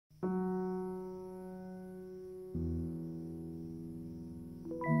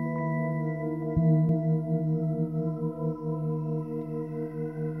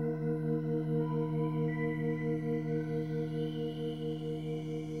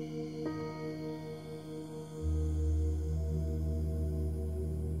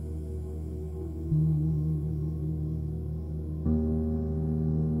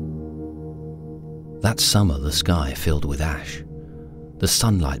That summer the sky filled with ash. The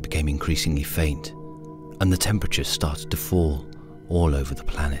sunlight became increasingly faint, and the temperatures started to fall all over the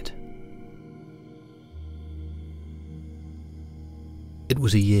planet. It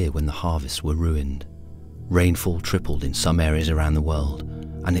was a year when the harvests were ruined. Rainfall tripled in some areas around the world,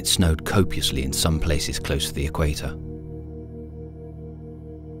 and it snowed copiously in some places close to the equator.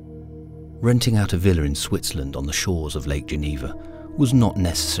 Renting out a villa in Switzerland on the shores of Lake Geneva was not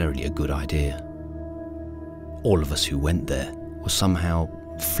necessarily a good idea. All of us who went there were somehow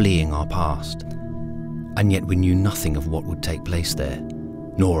fleeing our past, and yet we knew nothing of what would take place there,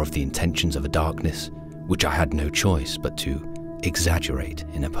 nor of the intentions of a darkness which I had no choice but to exaggerate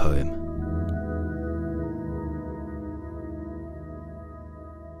in a poem.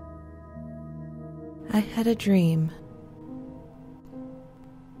 I had a dream,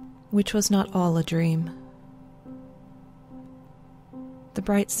 which was not all a dream. The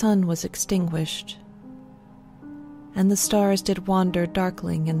bright sun was extinguished, and the stars did wander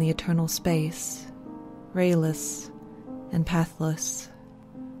darkling in the eternal space, rayless and pathless,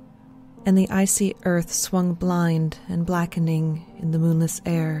 and the icy earth swung blind and blackening in the moonless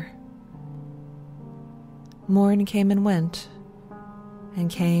air. Morn came and went, and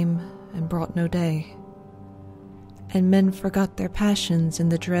came and brought no day, and men forgot their passions in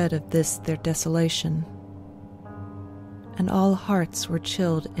the dread of this their desolation, and all hearts were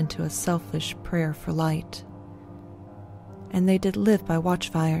chilled into a selfish prayer for light, and they did live by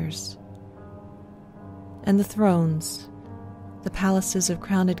watchfires, and the thrones, the palaces of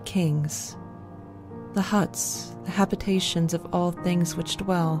crowned kings, the huts, the habitations of all things which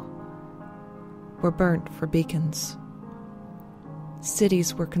dwell, were burnt for beacons.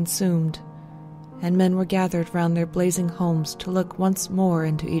 Cities were consumed, and men were gathered round their blazing homes to look once more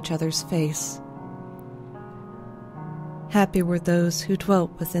into each other's face. Happy were those who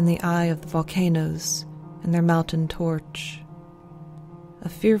dwelt within the eye of the volcanoes and their mountain torch. A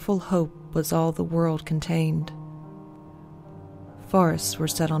fearful hope was all the world contained. Forests were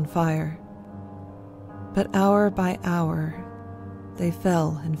set on fire, but hour by hour they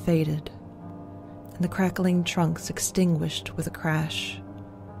fell and faded, and the crackling trunks extinguished with a crash,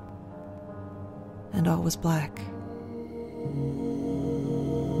 and all was black.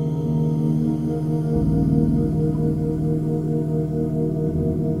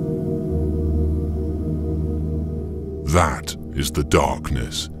 That is the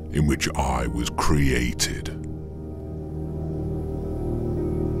darkness in which I was created.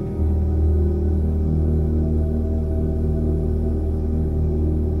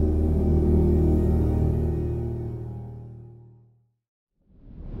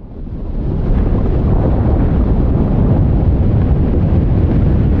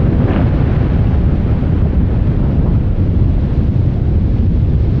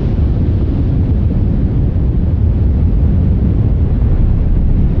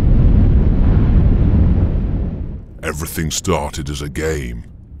 Everything started as a game,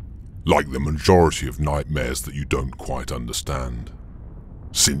 like the majority of nightmares that you don't quite understand.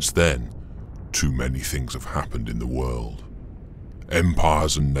 Since then, too many things have happened in the world.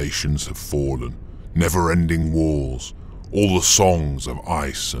 Empires and nations have fallen, never-ending wars, all the songs of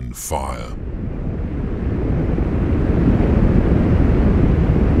ice and fire.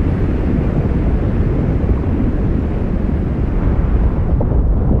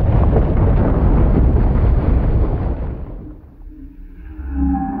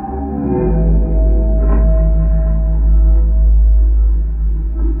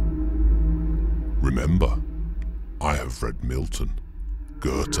 Remember, I have read Milton,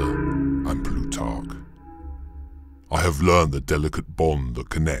 Goethe, and Plutarch. I have learned the delicate bond that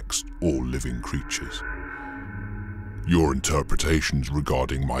connects all living creatures. Your interpretations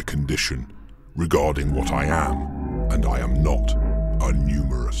regarding my condition, regarding what I am and I am not, are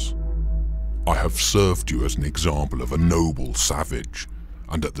numerous. I have served you as an example of a noble savage,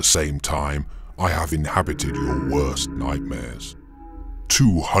 and at the same time, I have inhabited your worst nightmares.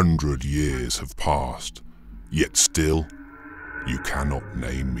 200 years have passed, yet still, you cannot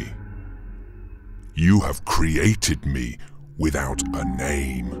name me. You have created me without a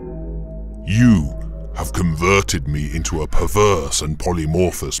name. You have converted me into a perverse and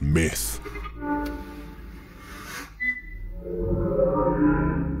polymorphous myth.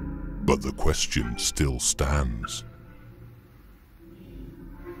 But the question still stands.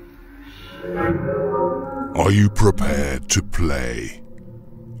 Are you prepared to play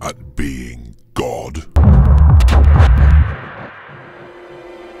at being God?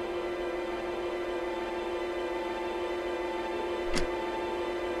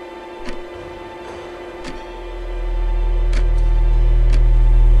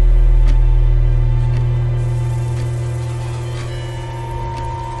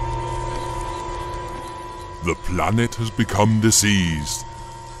 The planet has become diseased,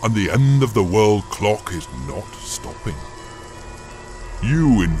 and the end of the world clock is not stopping.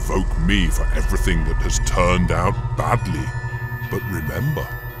 You invoke me for everything that has turned out badly, but remember,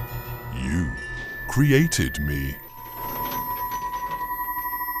 you created me.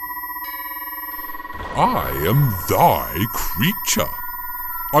 I am thy creature.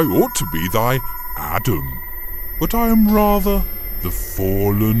 I ought to be thy Adam, but I am rather the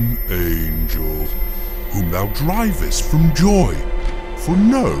fallen angel, whom thou drivest from joy for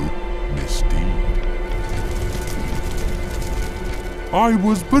no misdeed. I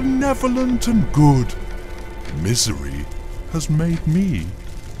was benevolent and good. Misery has made me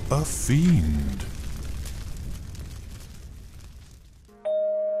a fiend.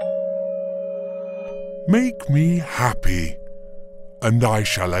 Make me happy, and I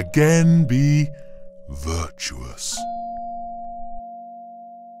shall again be virtuous.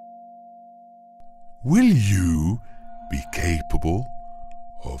 Will you be capable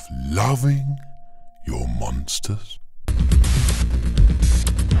of loving your monsters?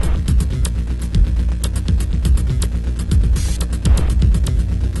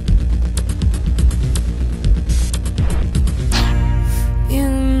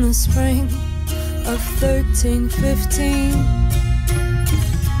 In the spring of 1315,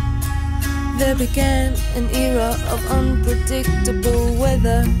 there began an era of unpredictable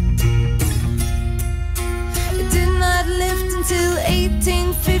weather. It did not lift until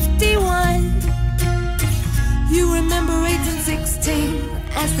 1851. You remember 1816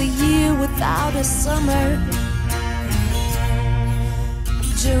 as the year without a summer.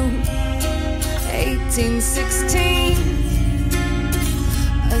 June 1816,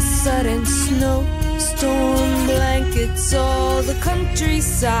 a sudden snowstorm blankets all the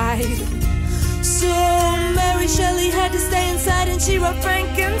countryside. So Mary Shelley had to stay inside and she wrote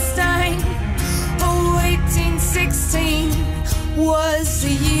Frankenstein. Oh, 1816 was a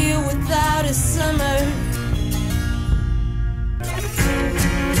year without a summer.